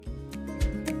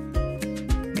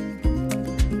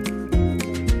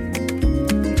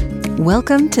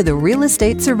Welcome to the Real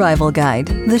Estate Survival Guide,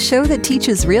 the show that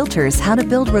teaches realtors how to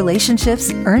build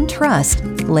relationships, earn trust,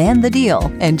 land the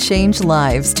deal, and change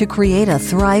lives to create a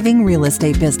thriving real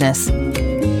estate business.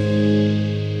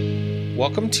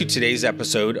 Welcome to today's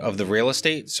episode of the Real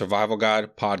Estate Survival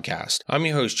Guide podcast. I'm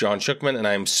your host, John Shookman, and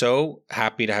I'm so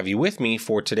happy to have you with me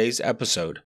for today's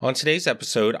episode. On today's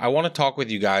episode, I want to talk with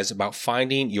you guys about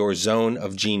finding your zone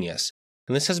of genius.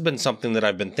 And this has been something that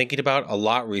I've been thinking about a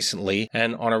lot recently,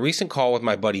 and on a recent call with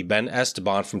my buddy Ben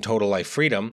Esteban from Total Life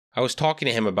Freedom, I was talking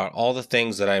to him about all the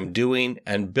things that I'm doing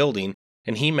and building,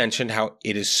 and he mentioned how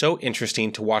it is so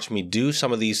interesting to watch me do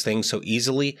some of these things so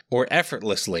easily or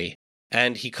effortlessly.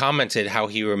 And he commented how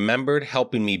he remembered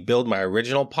helping me build my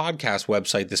original podcast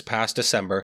website this past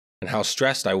December and how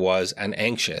stressed I was and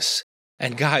anxious.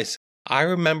 And guys, I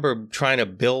remember trying to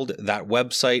build that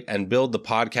website and build the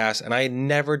podcast, and I had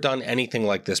never done anything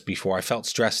like this before. I felt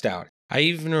stressed out. I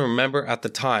even remember at the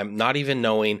time not even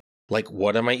knowing,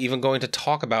 what am I even going to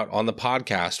talk about on the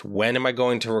podcast? When am I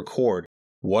going to record?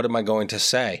 What am I going to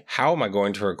say? How am I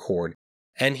going to record?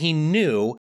 And he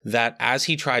knew that as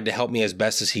he tried to help me as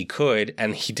best as he could,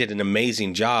 and he did an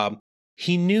amazing job,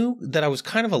 he knew that I was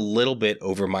kind of a little bit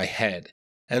over my head.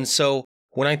 And so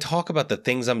when I talk about the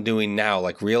things I'm doing now,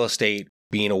 like real estate,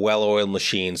 being a well-oiled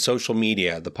machine, social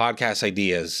media, the podcast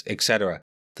ideas, etc.,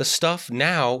 the stuff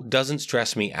now doesn't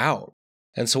stress me out.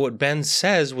 And so what Ben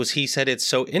says was he said it's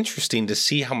so interesting to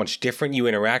see how much different you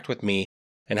interact with me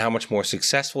and how much more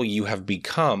successful you have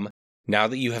become now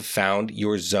that you have found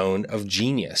your zone of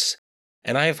genius.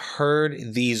 And I have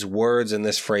heard these words and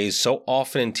this phrase so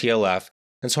often in TLF,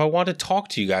 and so I want to talk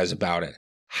to you guys about it.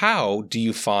 How do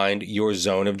you find your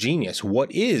zone of genius?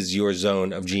 What is your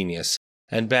zone of genius?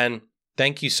 And Ben,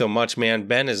 thank you so much, man.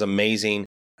 Ben is amazing.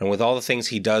 And with all the things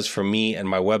he does for me and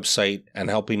my website and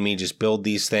helping me just build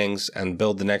these things and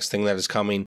build the next thing that is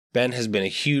coming, Ben has been a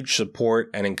huge support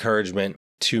and encouragement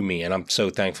to me, and I'm so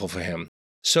thankful for him.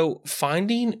 So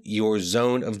finding your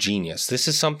zone of genius, this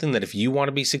is something that if you want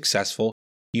to be successful,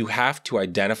 you have to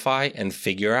identify and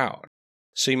figure out.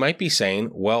 So you might be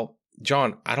saying, well,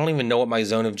 John, I don't even know what my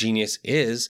zone of genius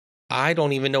is. I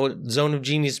don't even know what zone of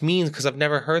genius means because I've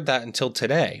never heard that until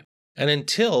today. And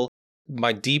until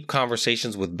my deep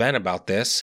conversations with Ben about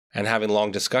this and having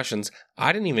long discussions,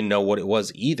 I didn't even know what it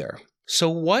was either. So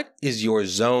what is your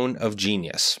zone of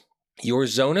genius? Your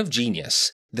zone of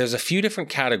genius, there's a few different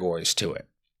categories to it,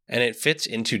 and it fits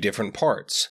into different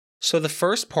parts. So the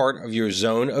first part of your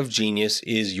zone of genius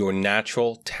is your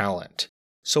natural talent.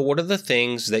 So what are the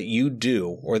things that you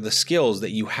do or the skills that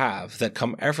you have that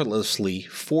come effortlessly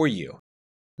for you?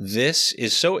 This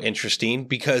is so interesting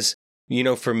because,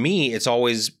 for me, it's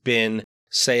always been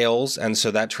sales. And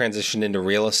so that transitioned into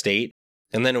real estate.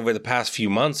 And then over the past few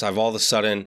months, I've all of a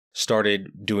sudden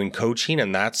started doing coaching,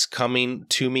 and that's coming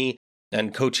to me,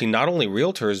 and coaching not only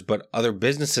realtors, but other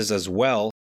businesses as well,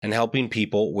 and helping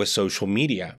people with social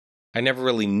media. I never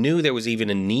really knew there was even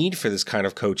a need for this kind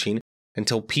of coaching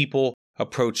until people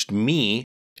approached me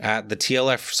at the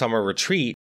TLF summer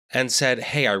retreat and said,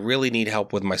 hey, I really need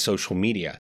help with my social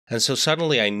media. And so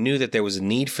suddenly I knew that there was a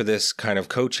need for this kind of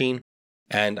coaching,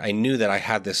 and I knew that I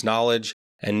had this knowledge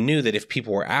and knew that if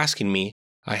people were asking me,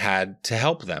 I had to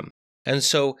help them. And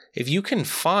so if you can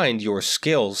find your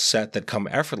skills set that come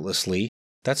effortlessly,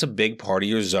 that's a big part of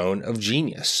your zone of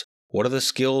genius. What are the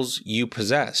skills you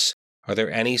possess? Are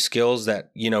there any skills that,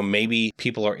 maybe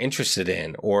people are interested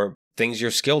in, or things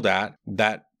you're skilled at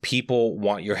that people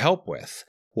want your help with?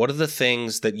 What are the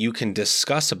things that you can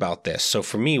discuss about this? So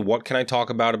for me, what can I talk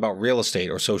about real estate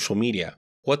or social media?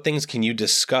 What things can you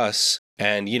discuss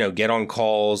and, get on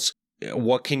calls?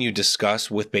 What can you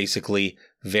discuss with basically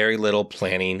very little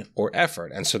planning or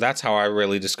effort? And so that's how I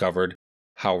really discovered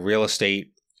how real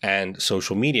estate and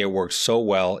social media works so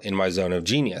well in my zone of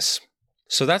genius.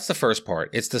 So that's the first part.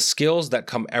 It's the skills that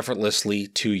come effortlessly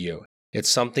to you. It's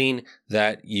something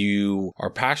that you are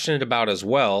passionate about as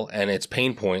well, and it's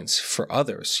pain points for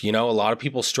others. A lot of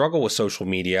people struggle with social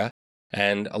media,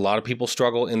 and a lot of people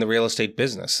struggle in the real estate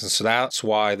business. And so that's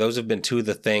why those have been two of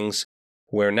the things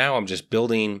where now I'm just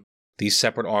building these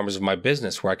separate arms of my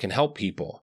business where I can help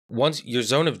people. Once your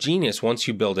zone of genius, once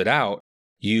you build it out,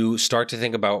 you start to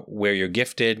think about where you're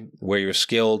gifted, where you're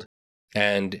skilled,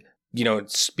 and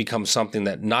it's become something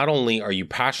that not only are you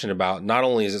passionate about, not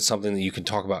only is it something that you can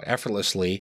talk about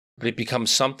effortlessly, but it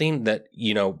becomes something that,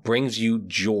 brings you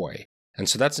joy. And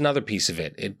so that's another piece of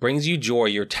it. It brings you joy.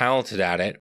 You're talented at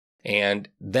it. And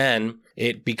then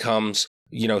it becomes,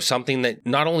 something that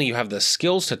not only you have the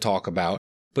skills to talk about,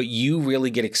 but you really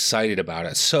get excited about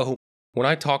it. So When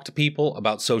I talk to people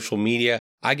about social media,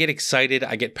 I get excited,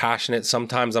 I get passionate.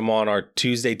 Sometimes I'm on our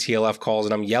Tuesday TLF calls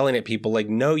and I'm yelling at people like,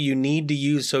 no, you need to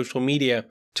use social media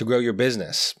to grow your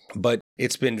business. But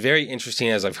it's been very interesting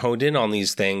as I've honed in on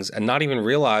these things and not even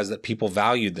realized that people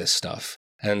valued this stuff.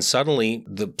 And suddenly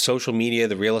the social media,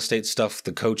 the real estate stuff,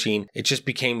 the coaching, it just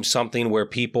became something where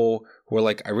people were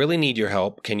like, I really need your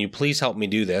help. Can you please help me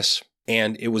do this?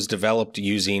 And it was developed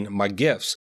using my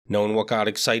gifts, knowing what got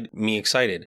me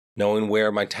excited, knowing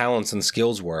where my talents and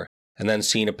skills were, and then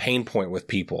seeing a pain point with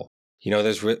people.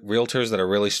 There's realtors that are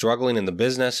really struggling in the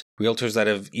business, realtors that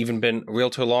have even been a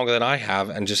realtor longer than I have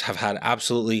and just have had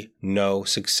absolutely no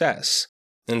success.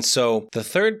 And so the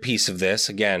third piece of this,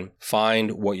 again,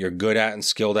 find what you're good at and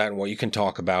skilled at and what you can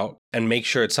talk about and make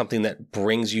sure it's something that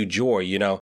brings you joy.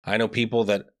 I know people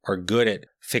that are good at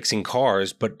fixing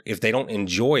cars, but if they don't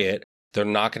enjoy it, they're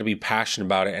not going to be passionate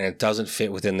about it and it doesn't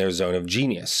fit within their zone of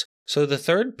genius. So the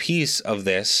third piece of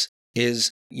this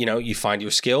is, you find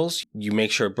your skills, you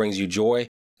make sure it brings you joy,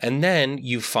 and then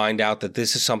you find out that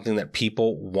this is something that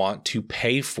people want to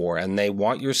pay for and they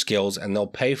want your skills and they'll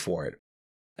pay for it.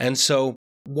 And so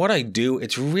what I do,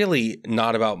 it's really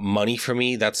not about money for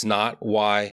me. That's not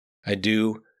why I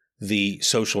do the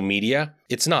social media.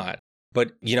 It's not.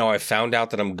 But, I found out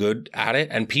that I'm good at it.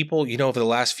 And people, over the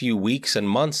last few weeks and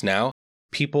months now,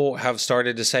 people have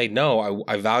started to say, no,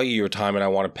 I value your time and I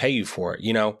want to pay you for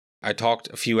it. I talked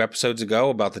a few episodes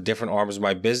ago about the different arms of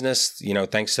my business,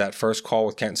 thanks to that first call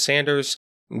with Kent Sanders.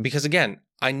 Because again,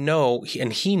 I know,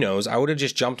 and he knows, I would have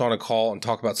just jumped on a call and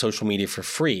talked about social media for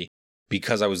free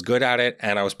because I was good at it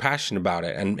and I was passionate about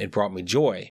it and it brought me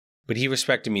joy. But he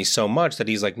respected me so much that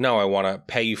he's like, no, I want to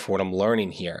pay you for what I'm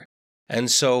learning here.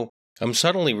 And so I'm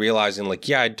suddenly realizing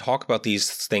I'd talk about these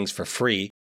things for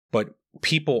free, but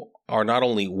people are not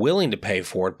only willing to pay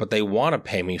for it, but they want to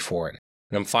pay me for it.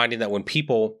 And I'm finding that when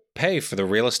people pay for the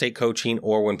real estate coaching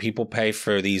or when people pay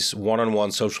for these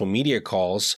one-on-one social media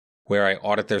calls where I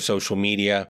audit their social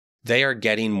media, they are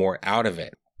getting more out of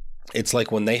it. It's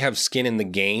like when they have skin in the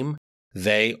game,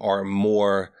 they are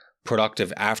more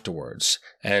productive afterwards.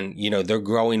 And, they're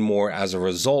growing more as a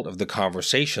result of the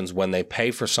conversations when they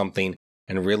pay for something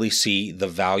and really see the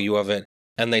value of it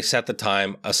and they set the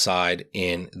time aside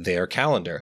in their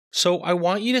calendar. So I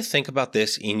want you to think about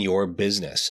this in your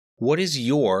business. What is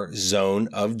your zone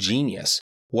of genius?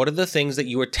 What are the things that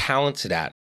you are talented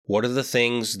at? What are the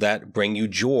things that bring you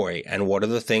joy? And what are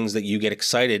the things that you get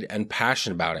excited and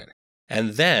passionate about it?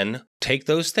 And then take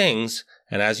those things,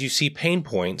 and as you see pain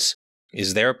points,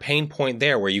 is there a pain point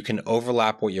there where you can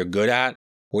overlap what you're good at,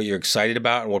 what you're excited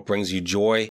about, and what brings you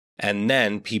joy? And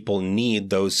then people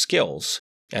need those skills,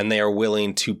 and they are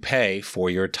willing to pay for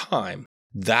your time.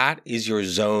 That is your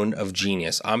zone of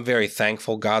genius. I'm very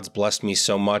thankful. God's blessed me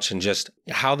so much, and just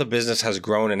how the business has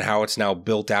grown and how it's now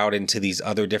built out into these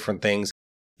other different things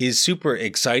is super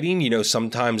exciting.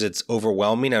 Sometimes it's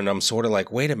overwhelming and I'm sort of like,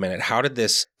 wait a minute, how did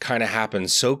this kind of happen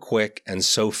so quick and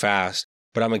so fast?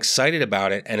 But I'm excited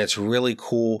about it, and it's really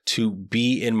cool to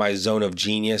be in my zone of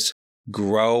genius,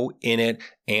 grow in it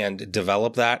and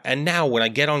develop that. And now when I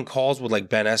get on calls with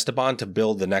Ben Esteban to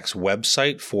build the next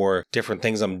website for different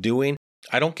things I'm doing,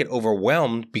 I don't get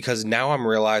overwhelmed because now I'm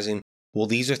realizing, well,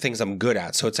 these are things I'm good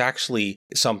at. So it's actually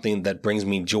something that brings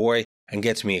me joy and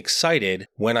gets me excited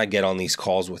when I get on these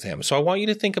calls with him. So I want you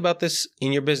to think about this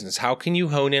in your business. How can you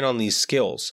hone in on these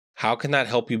skills? How can that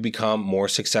help you become more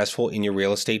successful in your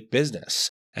real estate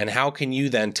business? And how can you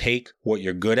then take what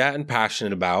you're good at and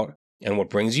passionate about and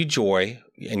what brings you joy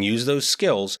and use those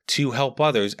skills to help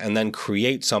others and then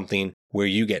create something where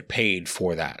you get paid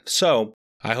for that? So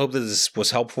I hope that this was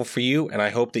helpful for you, and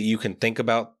I hope that you can think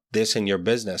about this in your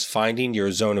business, finding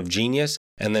your zone of genius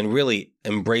and then really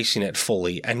embracing it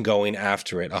fully and going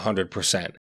after it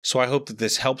 100%. So I hope that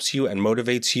this helps you and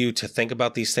motivates you to think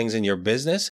about these things in your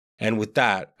business. And with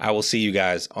that, I will see you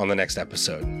guys on the next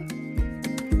episode.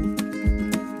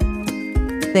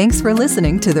 Thanks for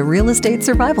listening to the Real Estate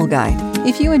Survival Guide.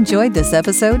 If you enjoyed this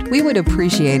episode, we would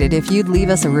appreciate it if you'd leave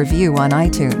us a review on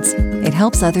iTunes. It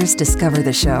helps others discover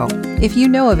the show. If you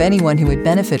know of anyone who would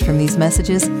benefit from these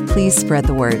messages, please spread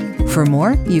the word. For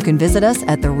more, you can visit us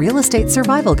at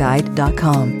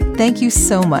therealestatesurvivalguide.com. Thank you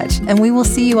so much, and we will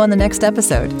see you on the next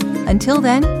episode. Until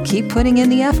then, keep putting in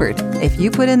the effort. If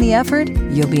you put in the effort,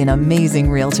 you'll be an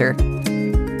amazing realtor.